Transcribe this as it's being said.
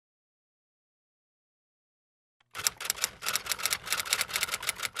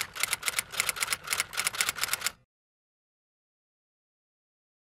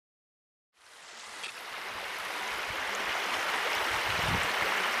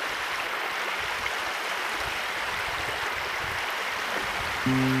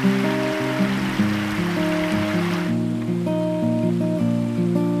You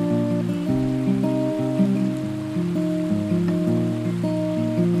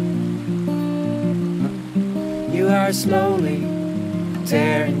are slowly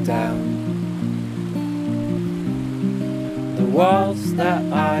tearing down the walls that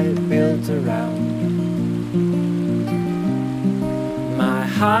I built around my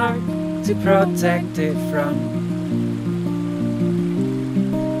heart to protect it from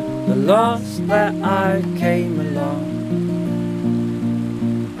the loss that I came along.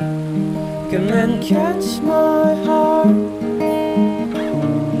 Come and catch my heart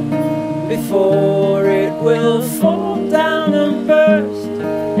before it will fall down and burst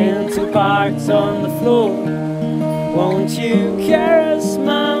into parts on the floor. Won't you caress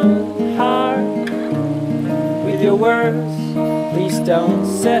my heart with your words? Please don't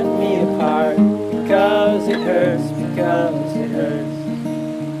set me apart, because it hurts, because it hurts.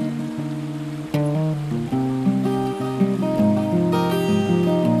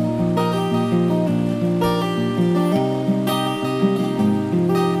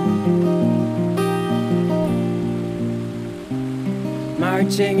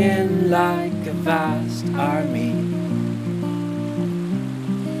 Marching in like a vast army,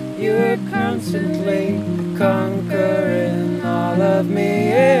 you were constantly conquering all of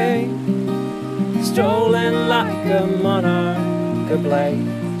me, strolling like a monarch ablaze.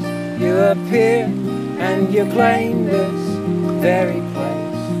 You appear and you claim this very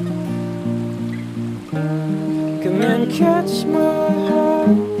place. Come and catch my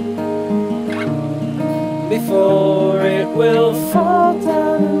heart before it will fall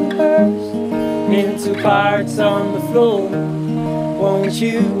down and burst into parts on the floor. Won't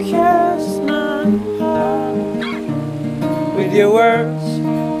you caress my heart with your words?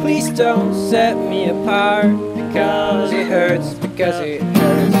 Please don't set me apart, because it hurts, because it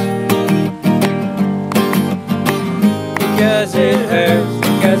hurts. Because it hurts,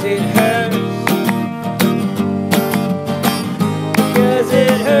 because it hurts. Because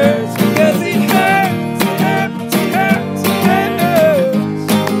it hurts, because it hurts. It hurts, it hurts, it hurts.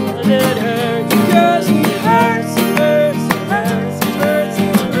 And it hurts, because it hurts, it hurts, it hurts, it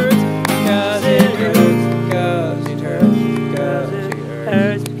hurts, it hurts. Because it hurts, because it hurts, because it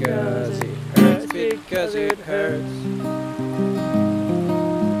hurts, because it hurts, because it hurts.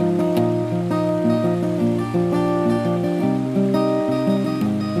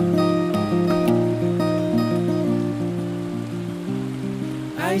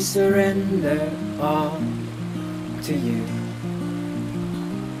 I surrender all to you,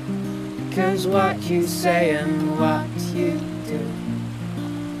 because what you say and what you do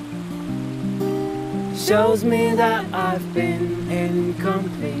shows me that I've been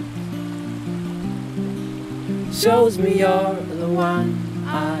incomplete, shows me you're the one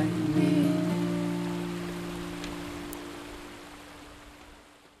I